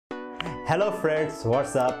Hello friends,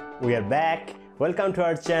 what's up? We are back. Welcome to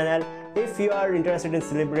our channel. If you are interested in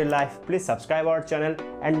celebrity life, please subscribe our channel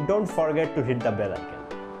and don't forget to hit the bell icon.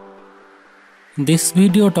 This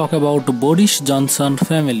video talk about Boris Johnson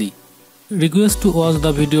family. Request to watch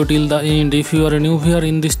the video till the end. If you are a new viewer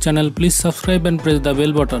in this channel, please subscribe and press the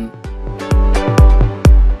bell button.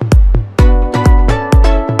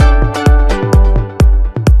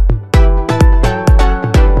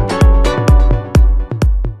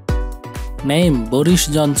 Name Boris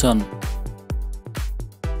Johnson.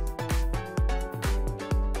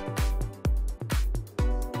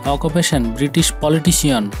 Occupation British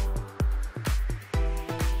politician.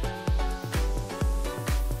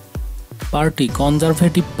 Party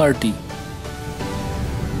Conservative Party.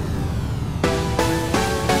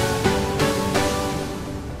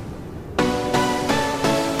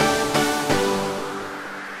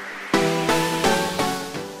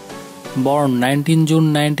 Born 19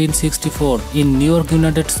 June 1964 in New York,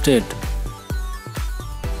 United States.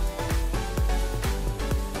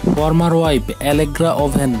 Former wife Allegra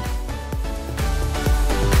Owen.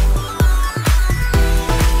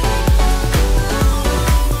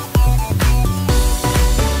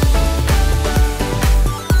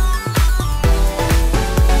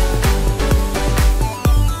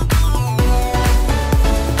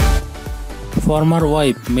 Former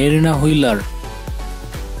wife Marina Wheeler.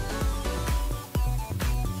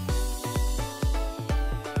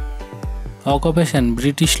 Occupation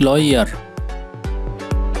British lawyer.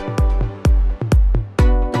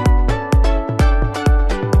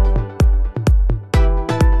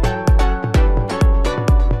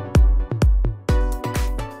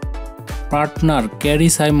 Partner Carrie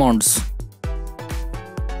Symonds.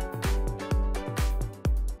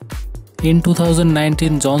 In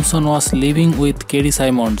 2019, Johnson was living with Carrie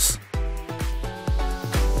Symonds.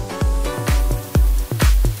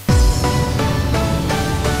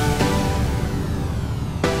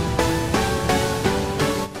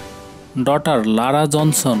 Daughter Lara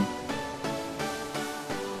Johnson.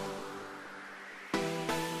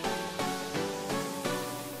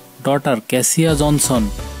 Daughter Cassia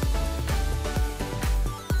Johnson.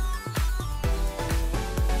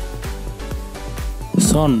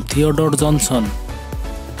 Son Theodore Johnson.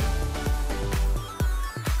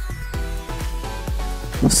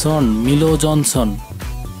 Son Milo Johnson.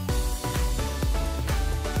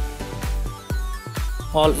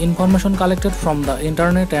 All information collected from the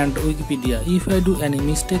internet and Wikipedia. If I do any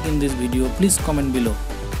mistake in this video, please comment below.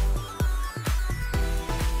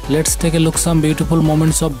 Let's take a look some beautiful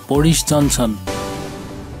moments of Boris Johnson.